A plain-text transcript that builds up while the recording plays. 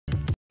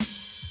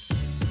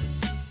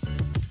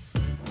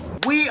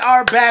We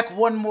are back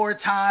one more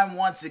time.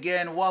 Once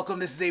again, welcome.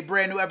 This is a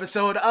brand new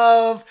episode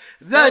of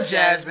The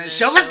Jasmine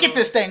Show. Let's get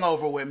this thing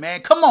over with,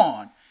 man. Come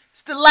on.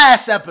 It's the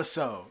last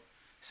episode.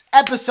 It's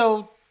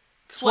episode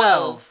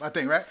 12, I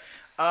think, right?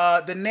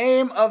 The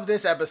name of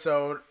this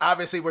episode,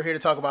 obviously we're here to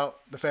talk about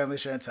the Family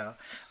Chantel.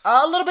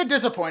 A little bit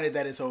disappointed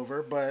that it's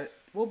over, but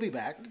we'll be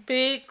back.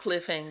 Big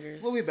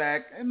cliffhangers. We'll be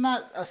back. And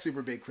not a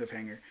super big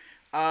cliffhanger.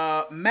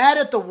 Mad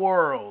at the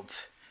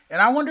World.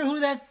 And I wonder who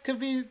that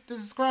could be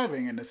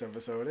describing in this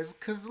episode. It's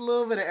because a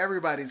little bit of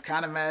everybody's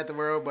kind of mad at the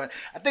world, but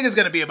I think it's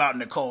going to be about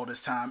Nicole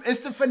this time. It's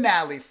the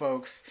finale,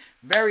 folks.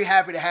 Very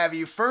happy to have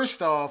you.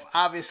 First off,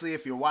 obviously,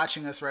 if you're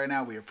watching us right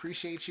now, we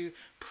appreciate you.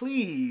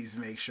 Please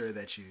make sure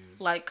that you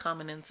like,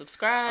 comment, and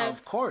subscribe.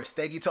 Of course.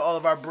 Thank you to all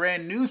of our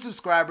brand new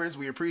subscribers.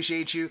 We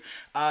appreciate you.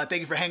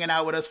 Thank you for hanging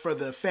out with us for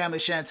the Family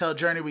Chantel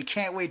journey. We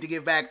can't wait to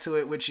get back to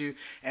it with you.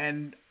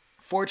 And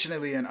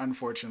fortunately and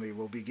unfortunately,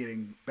 we'll be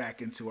getting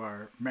back into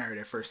our Married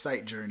at First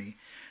Sight journey.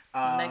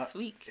 Next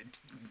week.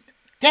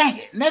 Dang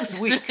it. Next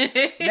week.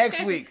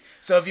 Next week.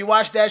 So if you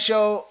watch that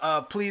show,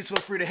 please feel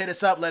free to hit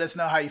us up. Let us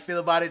know how you feel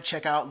about it.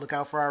 Look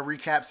out for our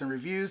recaps and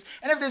reviews.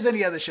 And if there's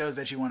any other shows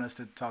that you want us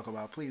to talk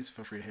about, please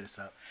feel free to hit us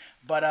up.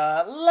 But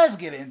let's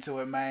get into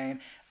it,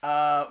 man.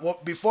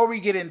 Well, before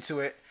we get into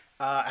it,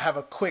 I have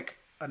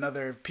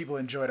people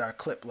enjoyed our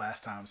clip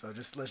last time. So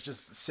let's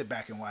just sit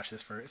back and watch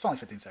this it's only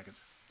 15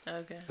 seconds.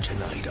 Okay.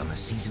 Tonight on the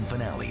season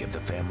finale of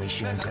The Family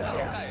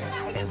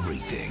Chantel,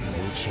 everything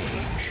will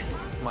change.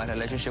 My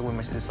relationship with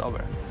Mrs. is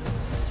over.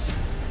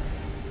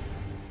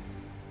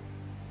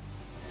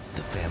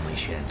 The Family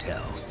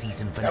Chantel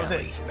season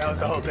finale. That was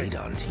the whole thing.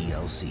 On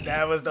TLC.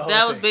 That was the whole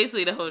That thing. was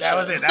basically the whole show. That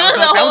was it. That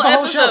was the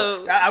whole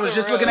show. episode. I was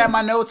just looking at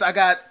my notes. I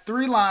got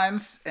 3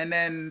 lines and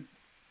then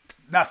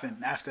nothing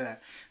after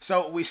that.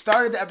 So we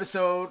started the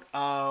episode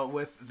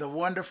with the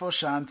wonderful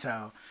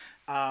Chantel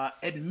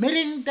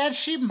admitting that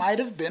she might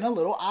have been a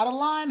little out of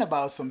line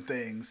about some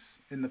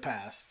things in the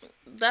past.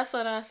 That's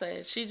what I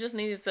said. She just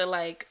needed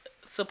to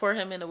support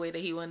him in a way that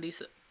he wanted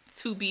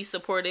to be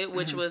supported,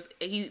 which was,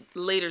 he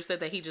later said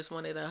that he just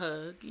wanted a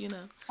hug,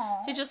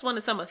 Aww. He just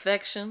wanted some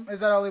affection.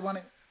 Is that all he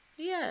wanted?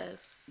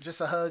 Yes.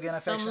 Just a hug and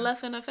affection? Some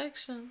love and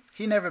affection.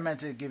 He never meant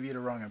to give you the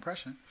wrong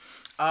impression.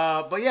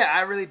 But yeah,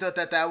 I really thought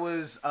that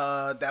was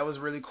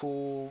really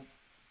cool,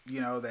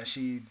 that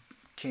she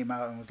came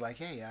out and was like,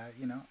 hey,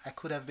 I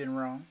could have been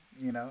wrong.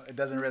 It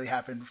doesn't really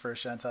happen for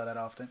Chantel that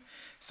often.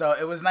 So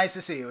it was nice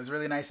to see. It was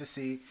really nice to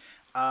see.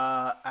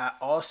 I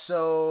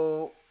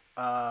also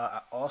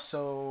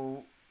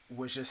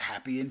was just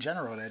happy in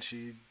general that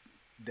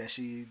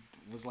she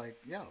was like,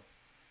 yo,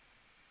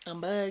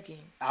 I'm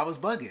bugging. I was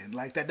bugging.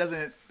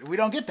 We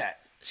don't get that.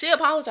 She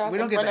apologized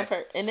in front of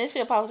her, and then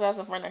she apologized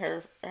in front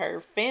of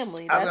her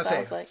family. I was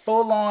gonna say,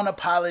 full on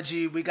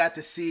apology. We got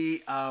to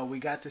see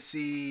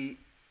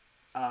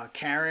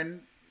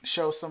Karen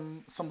show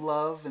some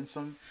love and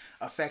some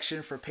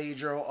affection for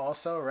Pedro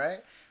also, right?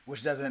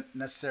 Which doesn't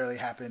necessarily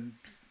happen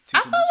too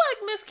much. I feel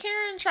like Miss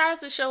Karen tries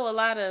to show a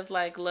lot of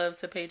love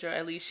to Pedro.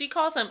 At least she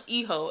calls him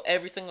Hijo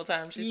every single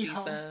time she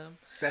sees him.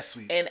 That's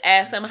sweet. And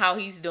asks him how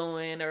he's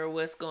doing or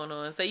what's going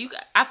on. So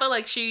I feel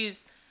like she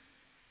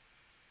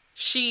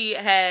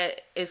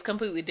is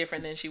completely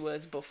different than she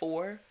was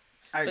before.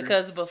 I agree.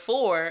 Because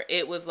before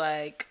it was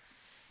like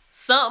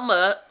something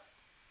up,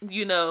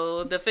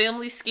 the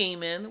family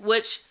scheming,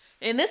 which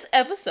in this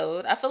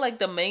episode, I feel like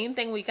the main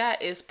thing we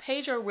got is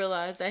Pedro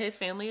realized that his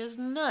family is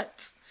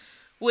nuts.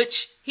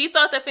 Which he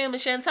thought that Family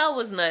Chantel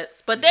was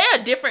nuts, but they're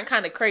a different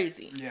kind of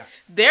crazy. Yeah.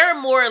 They're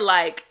more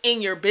like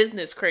in your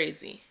business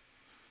crazy.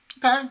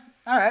 Okay.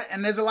 All right.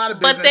 And there's a lot of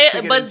business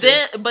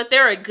but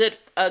they're a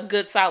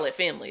good solid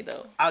family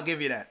though. I'll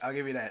give you that.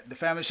 The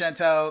Family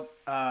Chantel,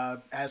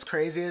 as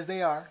crazy as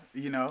they are,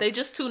 they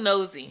just too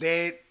nosy.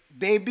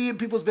 They be in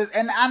people's business.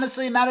 And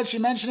honestly, now that you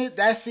mention it,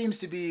 that seems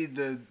to be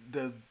the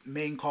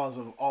main cause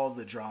of all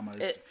the dramas.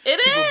 It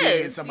people is.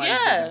 Being in somebody's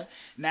business.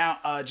 Now,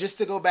 just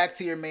to go back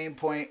to your main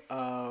point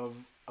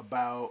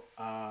about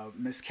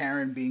Miss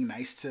Karen being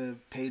nice to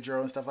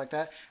Pedro and stuff like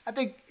that, I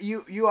think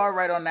you are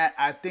right on that.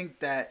 I think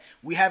that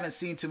we haven't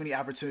seen too many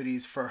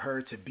opportunities for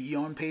her to be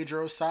on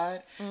Pedro's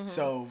side. Mm-hmm.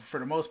 So for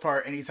the most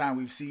part, anytime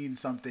we've seen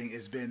something,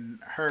 it's been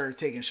her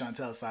taking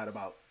Chantel's side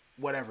about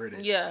whatever it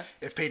is. Yeah.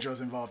 If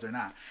Pedro's involved or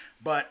not.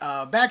 But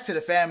back to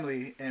the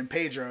family and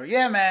Pedro.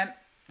 Yeah, man.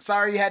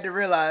 Sorry you had to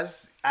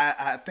realize.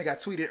 I think I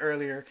tweeted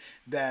earlier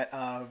that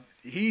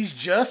he's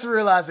just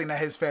realizing that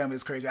his family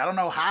is crazy. I don't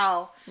know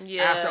how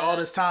after all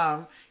this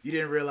time you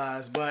didn't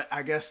realize, but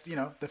I guess,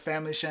 the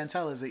Family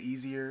Chantel is an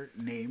easier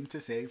name to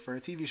say for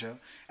a TV show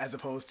as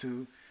opposed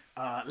to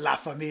La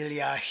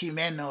Familia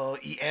Jimeno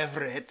y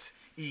Everett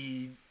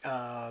y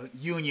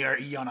Junior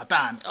y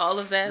Jonathan. All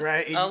of that.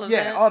 Right? All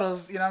that. All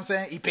those, you know what I'm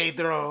saying? Y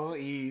Pedro,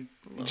 y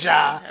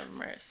Ja. Have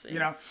mercy.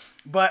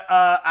 But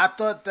I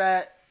thought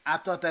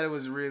that it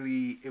was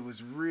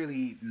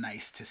really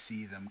nice to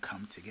see them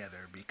come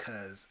together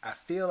because I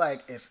feel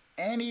like if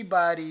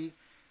anybody,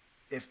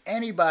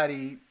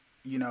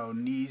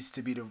 needs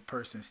to be the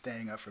person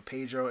standing up for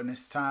Pedro in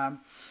this time,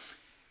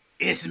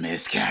 it's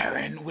Miss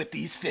Karen with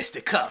these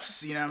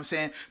fisticuffs. You know what I'm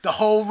saying? The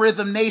whole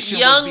Rhythm Nation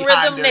Young was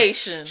behind Rhythm her.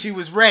 Nation. She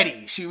was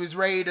ready. She was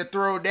ready to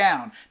throw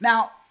down.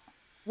 Now,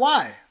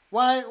 why?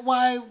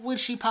 Why would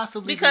she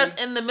possibly Because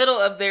be? in the middle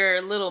of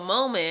their little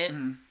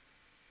moment,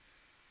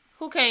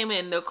 who came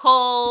in?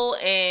 Nicole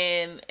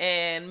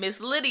and Miss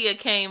Lydia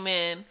came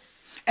in.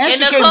 And she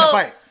Nicole, came to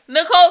fight.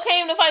 Nicole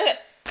came to fight.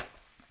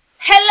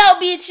 Hello,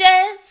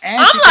 bitches.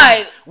 And I'm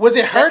like, was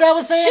it her that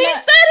was saying she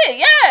that? said it,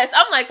 yes.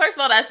 I'm like, first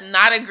of all, that's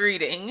not a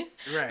greeting.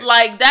 Right.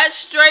 Like, that's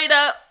straight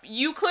up,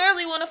 you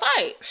clearly want to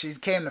fight. She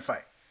came to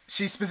fight.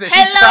 She's proud.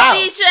 Hello,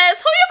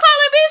 bitches. Who you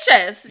calling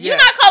bitches? Yeah. You're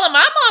not calling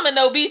my mama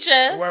no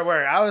bitches.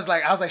 Word. I was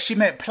like, she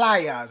meant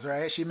playas,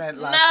 right? She meant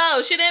like.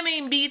 No, she didn't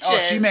mean beaches.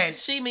 Oh,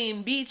 she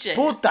mean beaches.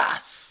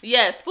 Putas.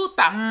 Yes,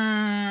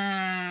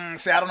 putas.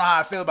 See, I don't know how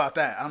I feel about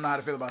that.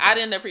 I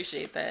didn't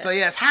appreciate that. So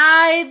yes,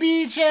 hi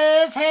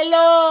beaches,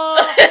 hello.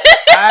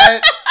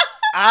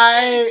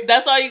 I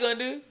That's all you gonna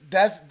do?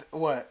 That's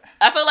what.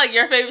 I feel like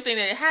your favorite thing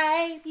is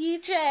hi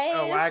beaches.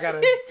 Oh, well, I gotta.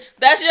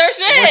 That's your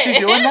shit. Was she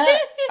doing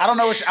that? I don't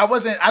know what I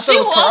wasn't. I thought She it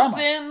was walked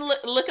Karama.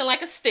 in looking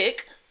like a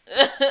stick.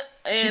 And,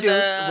 She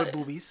did with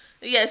boobies.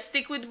 Yeah,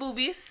 stick with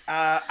boobies.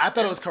 I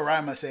thought it was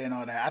Karama saying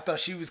all that. I thought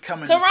she was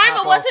coming.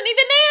 Karima wasn't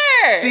even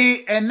there.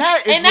 See, and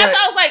that's why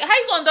I was like, how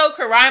you gonna throw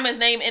Karima's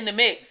name in the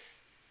mix?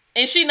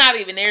 And she not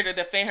even there to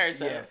defend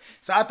herself. Yeah.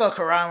 So I thought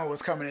Karama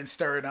was coming in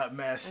stirring up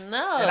mess.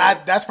 No.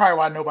 And that's probably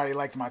why nobody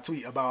liked my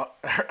tweet about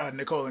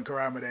Nicole and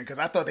Karama then, because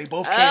I thought they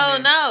both came in. Oh,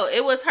 no.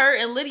 It was her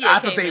and Lydia I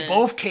thought they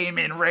both came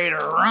in ready to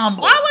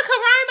rumble. Why would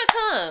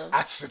Karima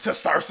come? To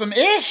start some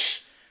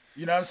ish.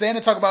 You know what I'm saying?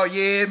 To talk about,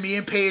 me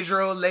and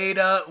Pedro laid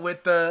up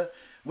with the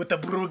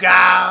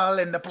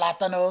Brugal and the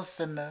Platanos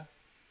and the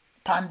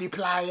Pandi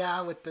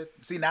Playa with the...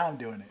 See, now I'm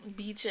doing it.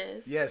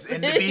 Beaches. Yes,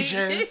 in the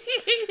beaches.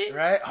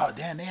 Right? Oh,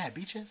 damn, they had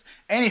beaches?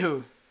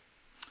 Anywho,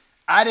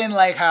 I didn't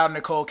like how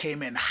Nicole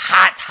came in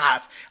hot.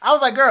 I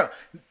was like, girl,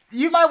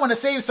 you might want to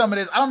save some of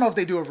this. I don't know if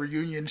they do a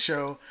reunion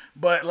show,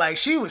 but like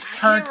she was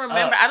turned I can't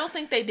remember. up. I don't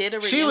think they did a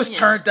reunion. She was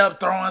turned up,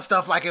 throwing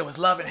stuff like it was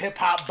Love and Hip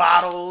Hop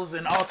bottles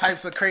and all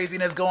types of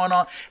craziness going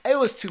on. It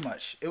was too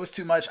much.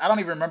 I don't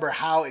even remember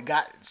how it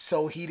got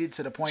so heated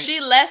to the point. She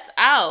left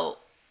out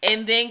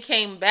and then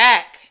came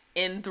back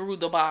and threw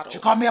the bottle.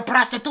 You called me a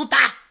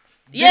prostituta.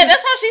 Yeah,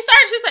 that's how she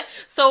started. She said,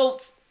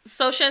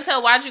 so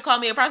Chantel, why'd you call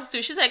me a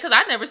prostitute? She said, because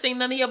I never seen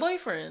none of your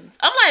boyfriends.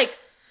 I'm like,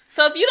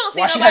 so if you don't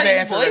see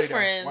nobody's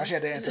boyfriends. Why she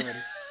had to answer already?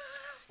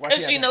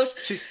 Because she knows.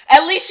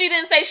 At least she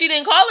didn't say she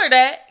didn't call her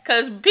that,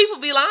 because people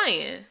be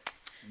lying.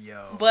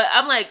 Yo. But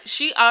I'm like,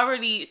 she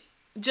already,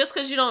 just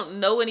because you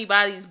don't know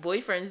anybody's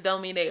boyfriends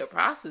don't mean they a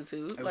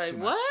prostitute. Like,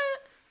 what?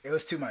 It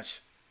was too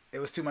much. It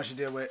was too much to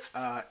deal with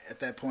at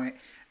that point.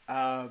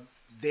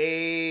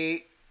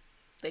 They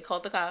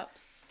called the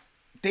cops.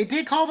 They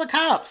did call the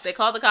cops. They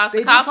called the cops.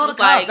 The cops was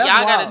like, y'all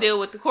got to deal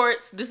with the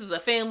courts. This is a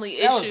family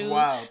issue. That was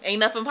wild. Ain't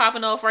nothing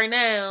popping off right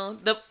now.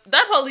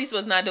 That police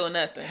was not doing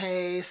nothing.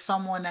 Hey,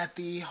 someone at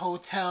the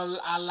hotel,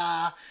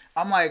 Allah.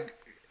 I'm like,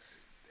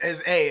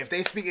 if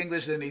they speak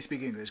English, then they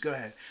speak English. Go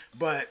ahead.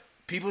 But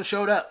people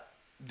showed up.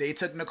 They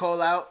took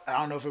Nicole out. I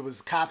don't know if it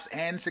was cops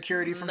and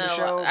security from the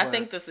show. I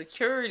think the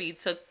security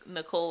took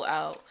Nicole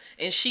out.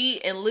 And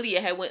she and Lydia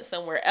had went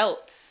somewhere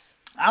else.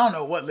 I don't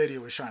know what Lydia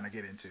was trying to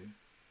get into.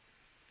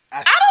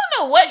 I don't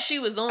know what she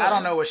was on. I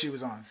don't know what she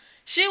was on.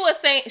 She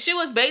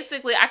was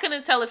basically, I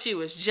couldn't tell if she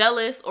was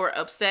jealous or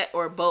upset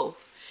or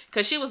both.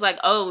 Because she was like,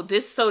 oh,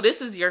 this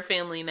is your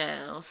family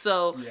now.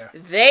 So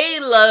they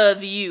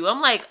love you.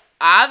 I'm like,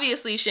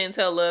 obviously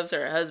Chantel loves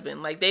her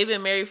husband. Like, they've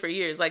been married for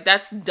years. Like,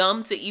 that's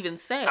dumb to even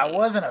say. I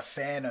wasn't a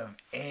fan of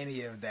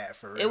any of that,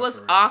 for real. It was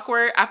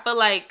awkward. I feel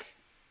like...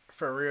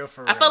 For real.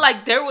 I felt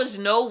like there was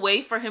no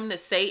way for him to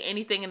say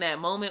anything in that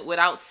moment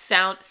without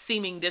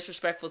seeming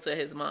disrespectful to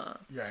his mom.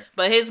 Right.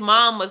 But his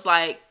mom was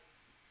like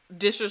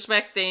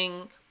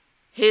disrespecting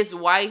his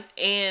wife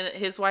and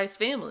his wife's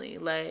family.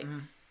 Like,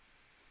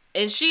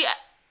 and she,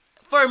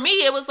 for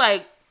me, it was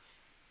like,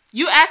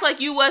 you act like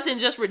you wasn't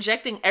just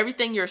rejecting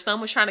everything your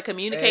son was trying to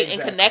communicate and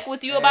connect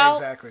with you about.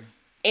 Exactly.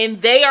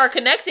 And they are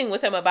connecting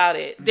with him about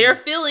it. They're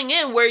filling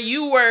in where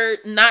you were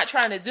not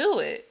trying to do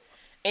it.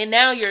 And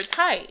now you're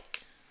tight.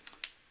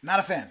 Not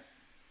a fan.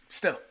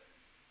 Still.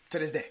 To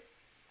this day.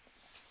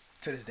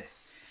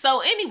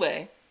 So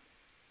anyway.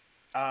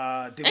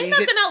 Ain't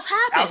nothing else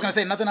happened. I was going to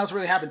say nothing else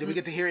really happened. Did we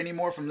get to hear any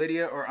more from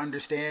Lydia or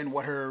understand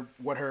what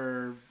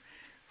her...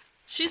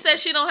 She said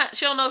she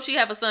don't know if she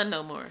have a son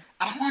no more.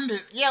 I don't wonder.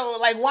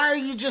 Like, why are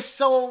you just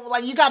so...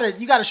 Like, you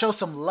gotta show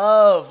some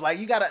love. Like,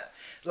 you gotta...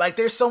 Like,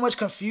 there's so much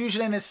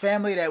confusion in this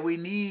family that we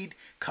need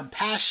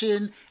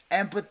compassion,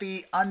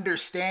 empathy,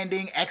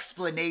 understanding,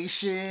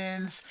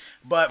 explanations.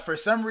 But for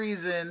some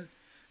reason,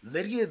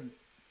 Lydia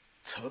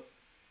took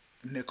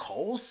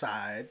Nicole's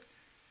side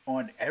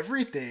on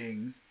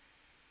everything.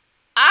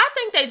 I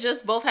think they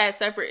just both had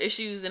separate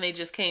issues and they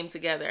just came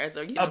together as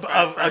a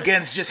unified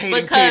against just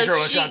hating because Pedro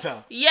and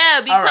Chantel.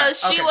 Yeah, because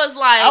she was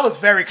like, I was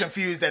very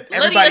confused that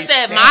everybody Lydia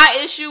said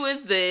my issue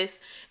is this,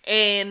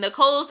 and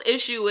Nicole's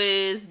issue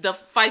is the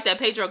fight that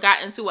Pedro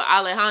got into with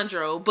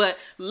Alejandro. But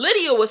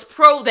Lydia was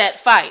pro that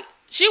fight.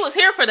 She was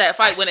here for that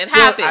fight when it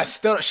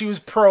happened. She was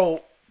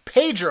pro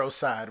Pedro's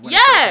side.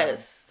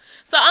 Yes.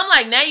 So I'm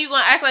like, now you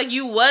gonna act like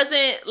you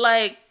wasn't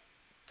like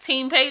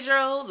Team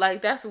Pedro?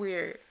 Like, that's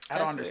weird. I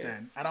don't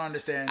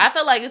understand. I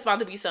feel like it's about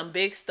to be some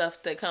big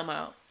stuff that come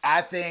out.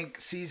 I think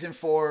season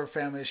 4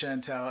 Family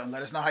Chantel, and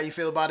let us know how you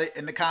feel about it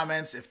in the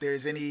comments. If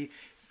there's any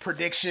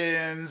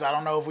predictions, I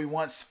don't know if we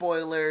want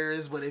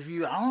spoilers, but I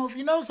don't know if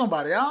you know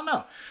somebody, I don't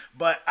know.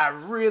 But I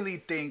really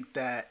think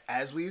that,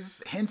 as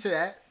we've hinted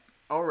at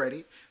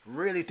already,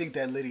 really think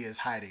that Lydia is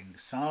hiding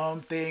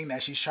something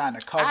that she's trying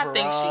to cover up. I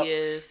think she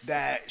is.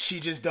 That she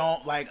just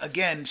don't, like,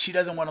 again, she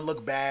doesn't want to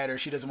look bad, or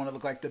she doesn't want to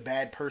look like the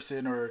bad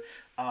person, or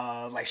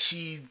like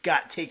she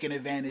got taken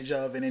advantage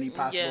of in any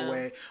possible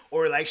way,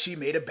 or like she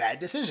made a bad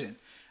decision.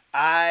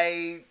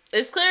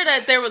 It's clear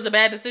that there was a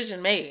bad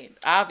decision made,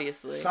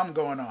 obviously. Something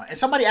going on. And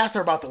somebody asked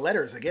her about the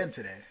letters again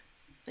today.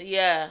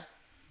 Yeah.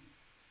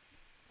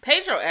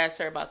 Pedro asked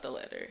her about the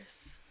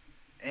letters.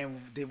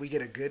 And did we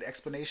get a good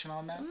explanation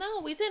on that?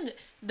 No, we didn't.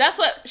 That's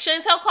what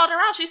Chantel called her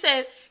out. She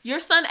said, your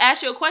son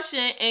asked you a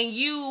question and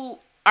you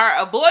are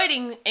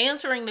avoiding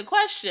answering the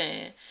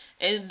question.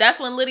 And that's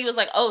when Lydia was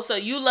like, oh, so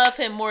you love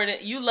him more than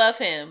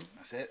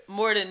That's it.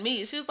 More than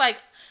me. She was like,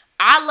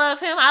 I love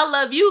him. I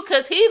love you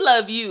because he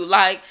love you.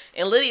 Like,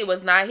 and Lydia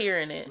was not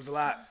hearing it. It was a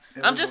lot.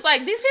 I'm just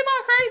like, these people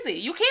are crazy.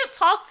 You can't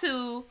talk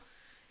to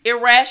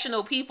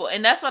irrational people.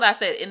 And that's what I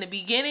said in the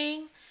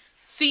beginning,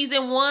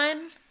 season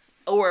 1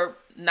 or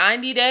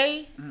 90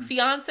 Day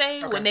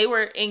Fiance, when they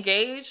were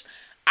engaged.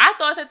 I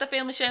thought that the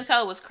Family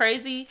Chantel was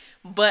crazy,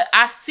 but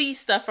I see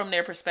stuff from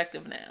their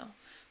perspective now.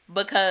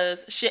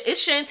 Because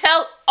it's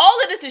Chantel,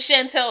 all of this is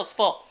Chantel's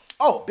fault.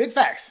 Oh, big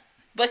facts.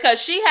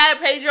 Because she had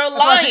Pedro lying.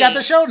 That's why she got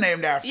the show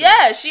named after.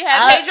 Yeah, she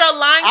had Pedro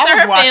lying to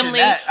her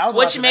family,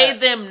 which made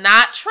them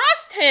not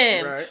trust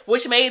him. Right.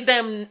 Which made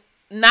them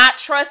not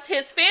trust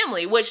his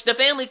family, which the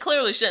family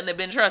clearly shouldn't have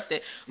been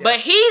trusted. Yes. But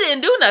he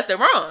didn't do nothing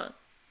wrong.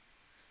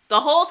 The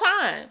whole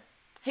time.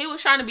 He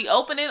was trying to be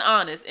open and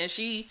honest, and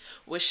she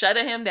was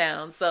shutting him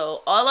down.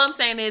 So all I'm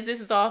saying is this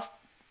is all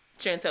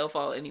Chantel's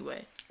fault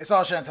anyway. It's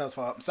all Chantel's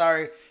fault. I'm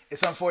sorry.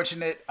 It's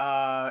unfortunate.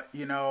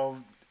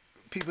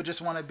 People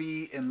just want to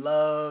be in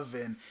love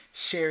and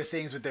share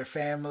things with their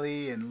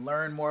family and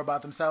learn more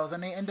about themselves,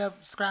 and they end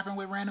up scrapping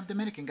with random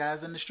Dominican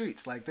guys in the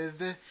streets. Like,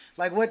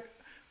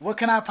 what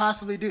can I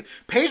possibly do?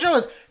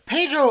 Has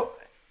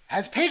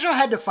Pedro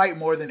had to fight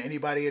more than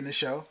anybody in the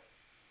show?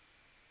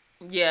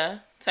 Yeah,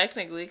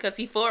 technically, because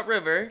he fought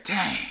River.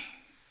 Dang.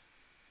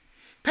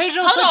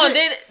 Pedro's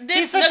did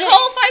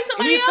Nicole fight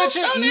somebody else? He's such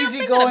an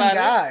easygoing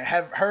guy.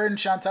 Have her and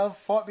Chantel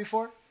fought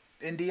before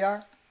in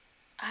DR?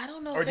 I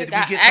don't know. Or did we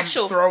get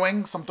some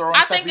throwing stuff before?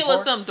 I think it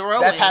was some throwing.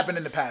 That's happened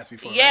in the past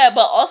before. Yeah, right?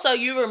 But also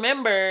you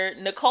remember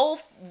Nicole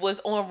was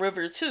on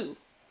River too.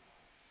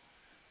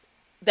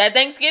 That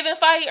Thanksgiving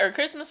fight or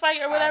Christmas fight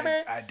or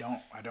whatever. I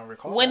don't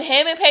recall. When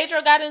him and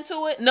Pedro got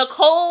into it,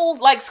 Nicole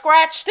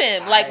scratched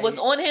him, was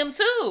on him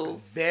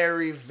too.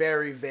 Very,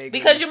 very vague.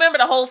 Because you remember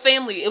the whole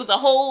family. It was a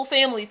whole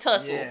family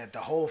tussle. Yeah, the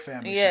whole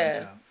family. Yeah,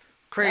 Chantel.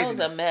 Craziness.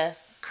 That was a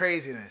mess.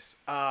 Craziness.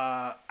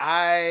 I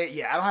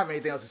don't have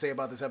anything else to say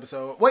about this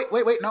episode. Wait,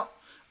 no.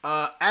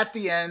 At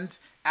the end,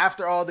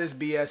 after all this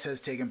BS has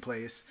taken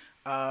place,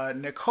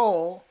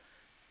 Nicole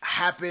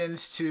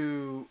happens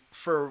to,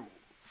 for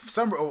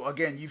some,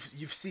 again,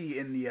 you see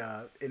in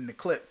the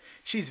clip,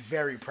 she's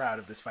very proud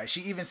of this fight.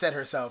 She even said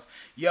herself,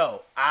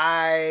 "Yo,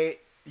 I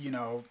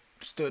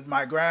stood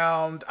my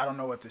ground. I don't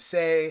know what to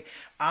say.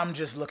 I'm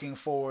just looking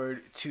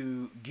forward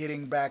to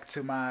getting back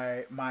to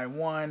my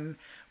one,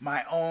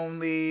 my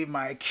only,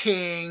 my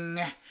king,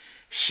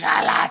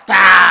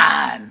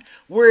 Charlatan.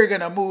 We're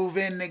gonna move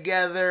in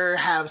together,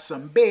 have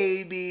some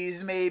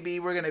babies, maybe.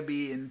 We're gonna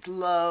be in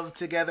love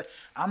together."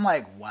 I'm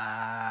like,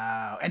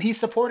 wow. And he's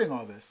supporting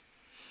all this.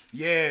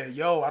 Yeah,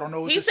 I don't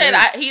know what to say.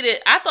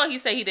 I thought he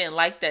said he didn't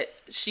like that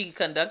she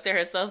conducted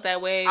herself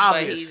that way,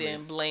 Obviously. But he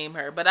didn't blame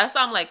her. But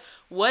I'm like,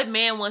 what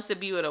man wants to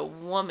be with a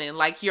woman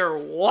like your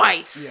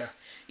wife? Yeah.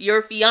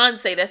 Your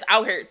fiance that's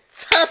out here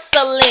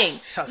tussling.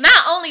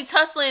 Not only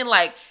tussling,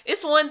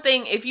 it's one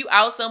thing if you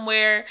out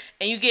somewhere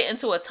and you get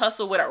into a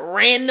tussle with a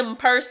random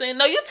person.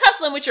 No, you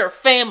tussling with your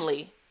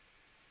family.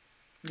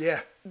 Yeah.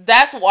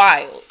 That's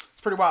wild.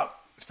 It's pretty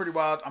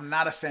wild. I'm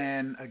not a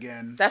fan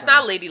again. That's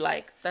not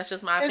ladylike. That's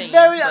just my opinion. It's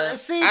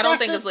very, I don't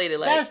think it's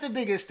ladylike. That's the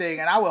biggest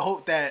thing. And I would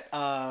hope that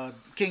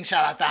King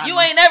Charlatan. You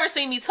ain't never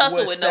seen me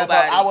tussle with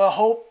nobody. I would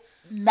hope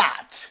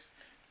not.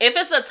 If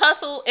it's a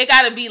tussle, it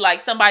got to be like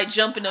somebody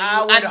jumping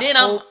on you. And then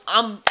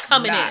I'm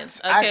coming in.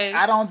 Okay.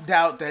 I don't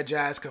doubt that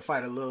Jazz could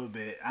fight a little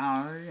bit.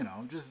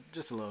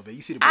 Just a little bit.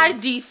 You see the braids. I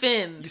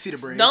defend. You see the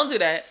braids. Don't do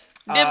that.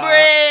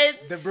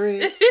 Brits. The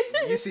Brits,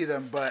 you see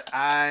them, but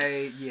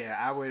I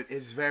would.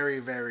 It's very,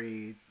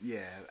 very,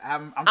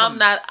 I'm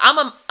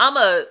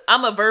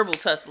a verbal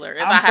tussler.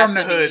 If I have from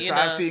the to hood, be, so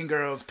know? I've seen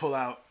girls pull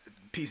out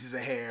pieces of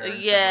hair. And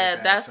yeah,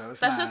 stuff like that,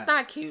 that's just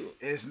not cute.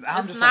 It's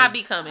not like,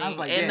 becoming.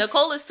 Like, and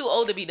Nicole is too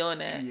old to be doing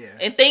that. Yeah.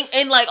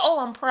 And like, oh,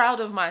 I'm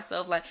proud of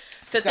myself. Like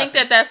to think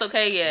that that's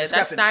okay. Yeah,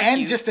 disgusting. That's not and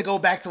cute. Just to go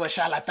back to a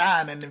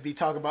charlatan and then be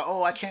talking about,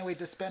 oh, I can't wait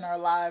to spend our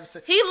lives.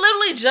 He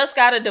literally just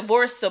got a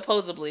divorce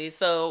supposedly,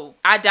 so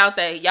I doubt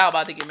that y'all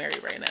about to get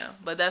married right now.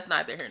 But that's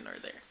neither here nor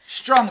there.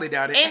 Strongly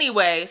doubt it.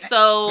 Anyway,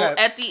 so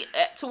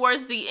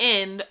towards the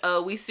end,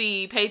 we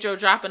see Pedro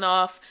dropping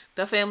off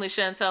the family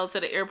Chantel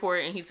to the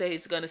airport, and he said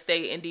he's gonna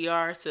stay in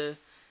DR to,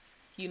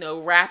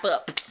 wrap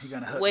up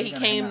what he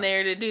came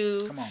there to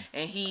do. Come on.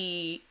 And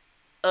he,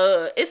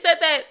 it said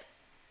that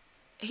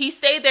he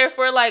stayed there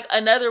for like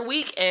another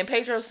week, and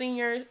Pedro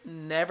Sr.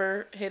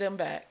 never hit him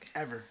back.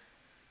 Ever.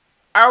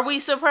 Are we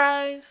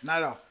surprised? Not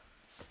at all.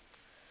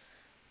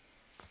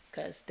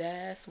 'Cause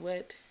that's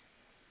what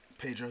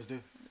Pedros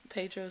do.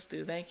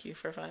 Thank you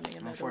for finding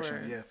another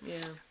Unfortunately, word.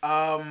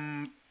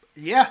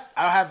 Yeah.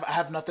 I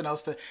have nothing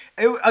else to.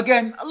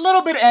 Again, a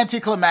little bit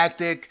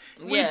anticlimactic.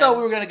 We thought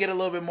we were gonna get a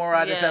little bit more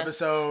out of this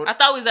episode. I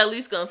thought we was at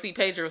least gonna see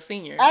Pedro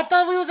Sr. I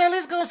thought we was at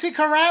least gonna see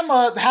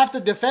Karima have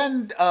to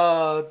defend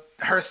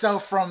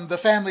herself from the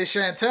family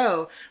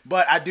Chantel,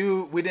 but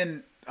we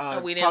didn't.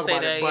 We didn't talk say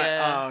about that, it,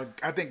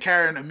 but I think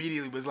Karen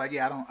immediately was like,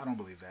 "Yeah, I don't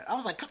believe that." I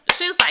was like,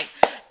 she was like,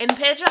 and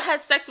Pedro had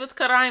sex with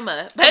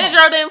Karima.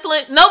 Pedro didn't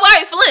flinch.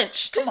 Nobody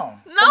flinched. Come on.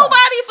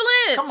 Nobody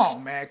flinched. Come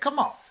on, man. Come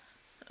on.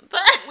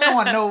 We don't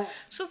want to know.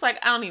 She was like,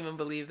 I don't even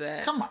believe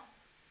that. Come on.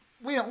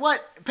 We don't.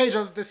 What?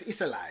 Pedro's this? It's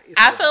a lie.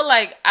 I feel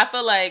like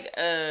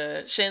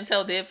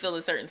Chantel did feel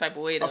a certain type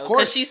of way though, of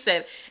course, because she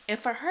said, and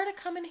for her to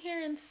come in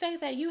here and say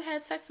that you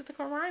had sex with the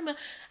Karima,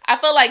 I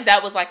feel like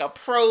that was like a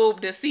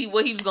probe to see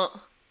what he was going.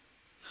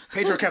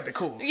 Pedro kept it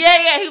cool.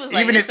 Yeah, he was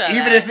like, even if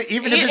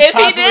it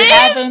possibly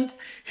happened,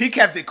 he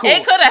kept it cool.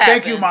 It could have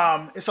happened. Thank you,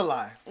 Mom. It's a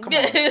lie. Come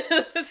on.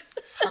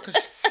 How could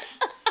you...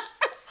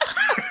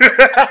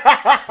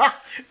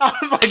 I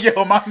was like,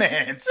 yo, my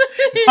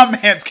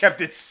man's kept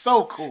it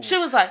so cool. She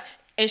was like,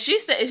 and she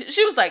said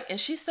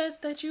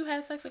that you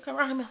had sex with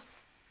Karima,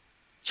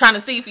 trying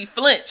to see if he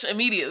flinched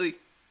immediately.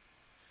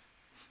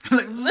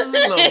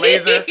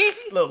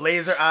 little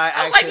laser eye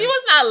action. Like, he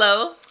was not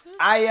low.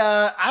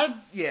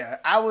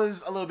 I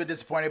was a little bit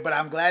disappointed, but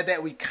I'm glad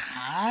that we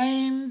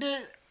kind of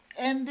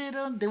ended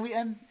on. Did we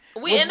end?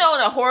 We ended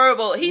on a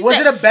horrible. Was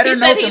it a better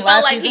note than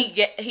last season? He felt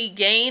like he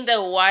gained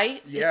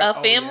a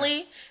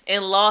family,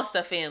 and lost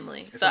a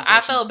family. It's so I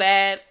felt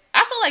bad. I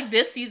feel like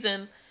this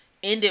season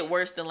ended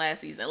worse than last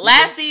season.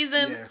 Last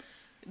season,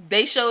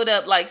 they showed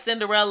up like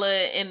Cinderella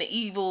and the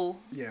evil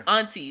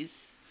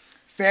aunties.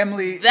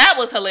 Family. That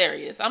was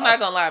hilarious. I'm not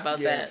gonna lie about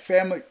that.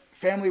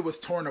 Family was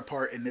torn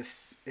apart in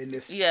the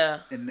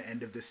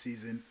end of this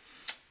season.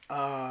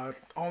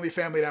 Only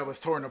family that was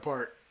torn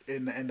apart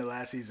in the end of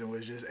last season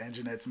was just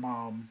Anjanette's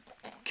mom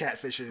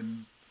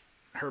catfishing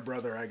her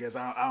brother, I guess.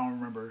 I don't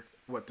remember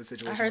what the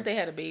situation was. I heard they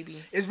had a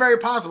baby. It's very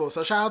possible.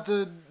 So shout out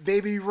to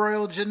baby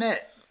Royal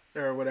Jeanette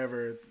or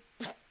whatever.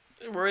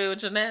 Royal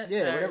Jeanette?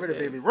 Yeah, whatever the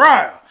baby.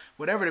 Royal!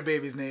 Whatever the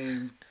baby's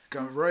name.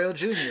 Royal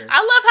Jr.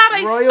 I love how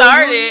they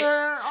started.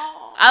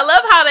 Oh. I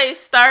love how they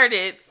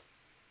started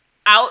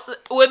out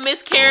with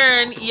Miss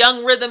Karen,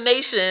 Young Rhythm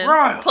Nation,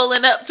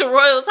 pulling up to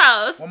Royal's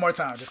house. One more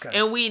time, just cause.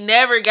 And we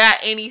never got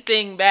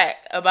anything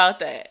back about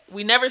that.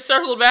 We never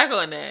circled back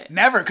on that.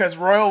 Never, because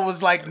Royal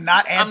was like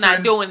not answering. I'm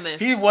not doing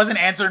this. He wasn't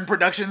answering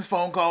production's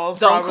phone calls.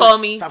 Don't call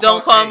me.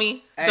 Don't call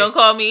me. Don't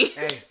call me.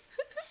 Hey,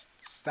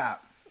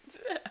 stop.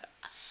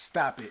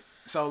 Stop it.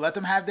 So let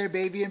them have their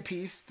baby in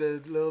peace,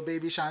 the little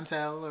baby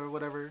Chantel or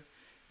whatever.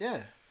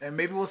 Yeah. And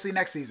maybe we'll see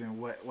next season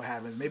what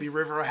happens. Maybe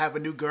River will have a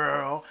new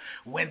girl.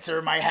 Winter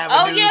might have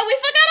a new... Oh, yeah, we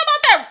forgot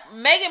about that.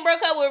 Megan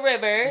broke up with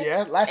River.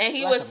 Yeah,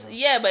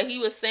 but he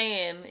was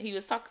saying, he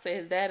was talking to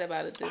his dad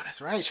about it. Oh, that's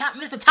right.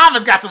 Mr.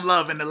 Thomas got some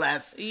love in the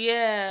last...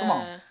 Yeah. Come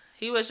on.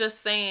 He was just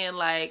saying,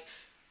 like,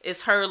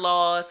 it's her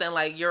loss and,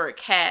 like, you're a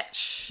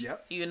catch.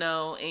 Yep. You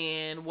know,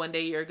 and one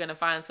day you're going to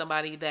find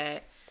somebody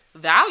that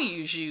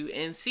values you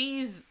and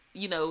sees,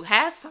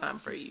 has time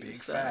for you. Big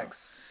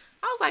facts.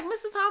 I was like,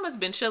 Mr. Thomas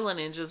been chilling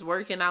and just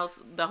working out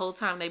the whole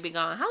time they been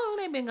gone. How long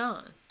they been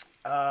gone?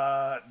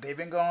 They've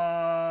been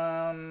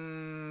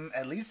gone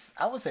at least,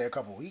 I would say a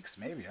couple weeks,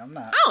 maybe. I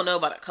don't know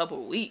about a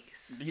couple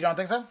weeks. You don't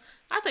think so?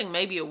 I think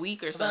maybe a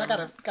week or something.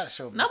 I gotta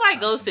show Mr. Nobody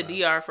Thomas goes to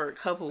DR for a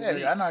couple weeks.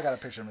 I know I got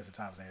a picture of Mr.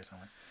 Thomas in here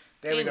somewhere.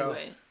 There we go.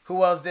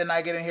 Who else didn't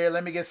I get in here?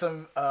 Let me get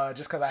some,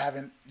 just because I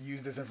haven't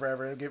used this in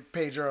forever. Get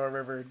Pedro or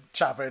River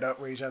chopping it up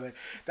with each other.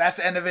 That's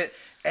the end of it.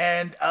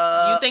 And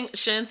you think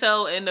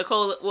Chantel and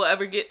Nicole will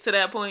ever get to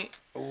that point?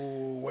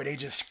 Oh, were they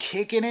just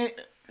kicking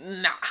it?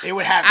 Nah, it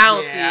would happen. I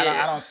don't see it.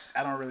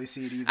 I don't really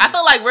see it either. I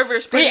feel like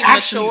River's pretty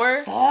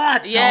mature.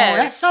 Fought, yeah,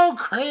 that's so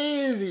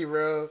crazy,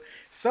 bro.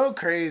 So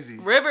crazy.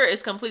 River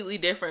is completely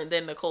different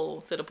than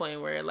Nicole to the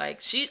point where,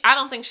 like, I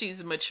don't think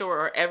she's mature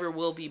or ever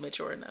will be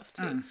mature enough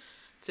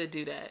to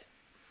do that.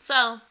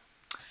 So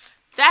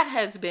that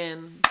has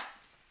been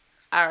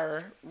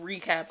our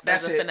recap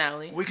That's of the it.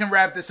 finale. We can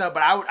wrap this up,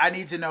 but I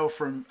need to know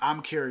from,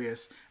 I'm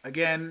curious.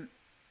 Again,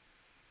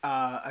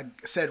 I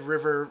said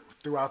River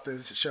throughout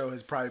this show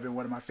has probably been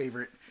one of my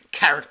favorite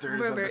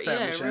characters of the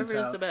Family Chantel.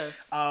 River is the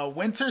best.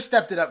 Winter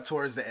stepped it up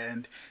towards the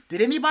end.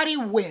 Did anybody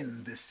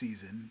win this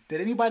season?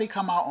 Did anybody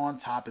come out on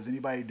top? Is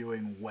anybody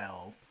doing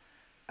well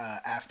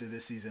after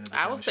this season of the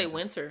I would say Chantel?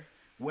 Winter.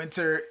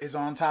 Winter is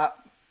on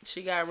top.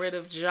 She got rid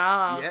of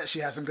Job. Yeah, she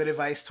has some good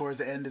advice towards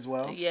the end as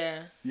well.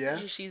 Yeah. Yeah.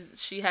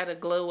 She had a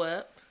glow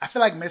up. I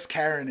feel like Miss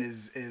Karen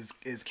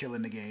is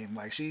killing the game.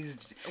 Like she's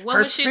When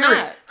was she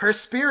not? Her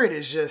spirit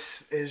is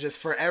just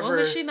forever. When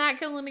was she not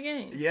killing the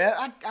game?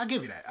 Yeah, I'll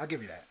give you that. I'll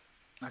give you that.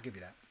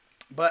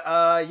 But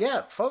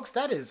yeah, folks,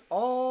 that is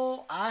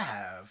all I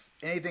have.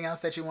 Anything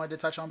else that you wanted to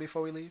touch on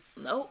before we leave?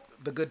 Nope.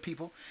 The good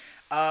people.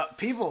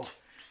 People,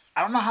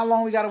 I don't know how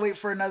long we gotta wait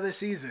for another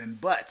season,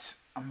 but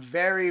I'm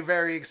very,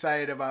 very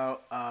excited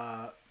about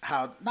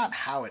not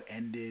how it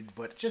ended,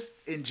 but just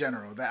in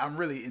general, that I'm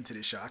really into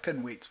this show. I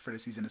couldn't wait for the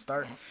season to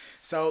start.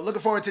 So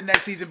looking forward to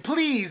next season.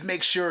 Please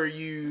make sure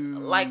you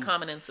like,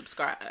 comment, and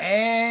subscribe.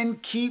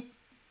 And keep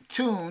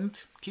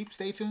tuned.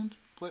 Stay tuned.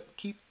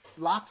 Keep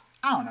locked.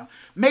 I don't know.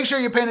 Make sure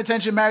you're paying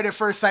attention. Married at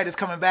First Sight is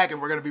coming back, and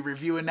we're going to be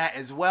reviewing that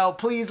as well.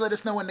 Please let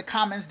us know in the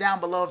comments down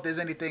below if there's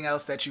anything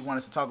else that you want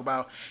us to talk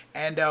about.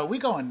 And we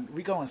going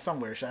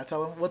somewhere. Should I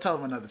tell them? We'll tell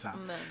them another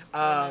time.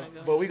 No,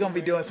 but we're going to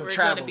be doing some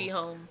travel. We're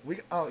going to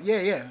be home.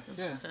 Yeah.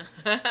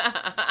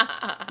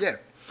 Yeah.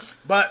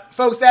 But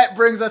folks, that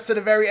brings us to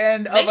the very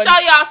end. Make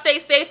sure y'all stay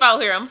safe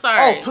out here. I'm sorry.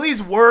 Oh,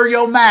 please wear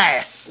your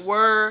mask.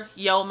 Wear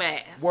your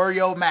mask. Wear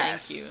your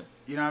mask. Thank you.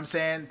 You know what I'm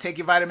saying? Take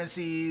your vitamin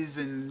C's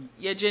and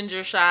your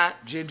ginger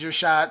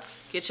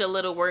shots. Get your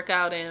little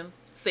workout in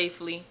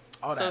safely.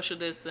 All that. Social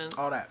distance.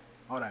 All that.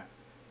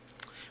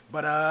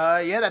 But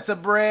yeah, that's a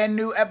brand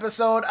new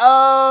episode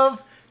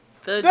of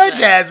The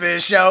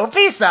Jasmyne Show.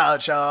 Peace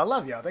out, y'all.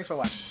 Love y'all. Thanks for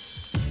watching.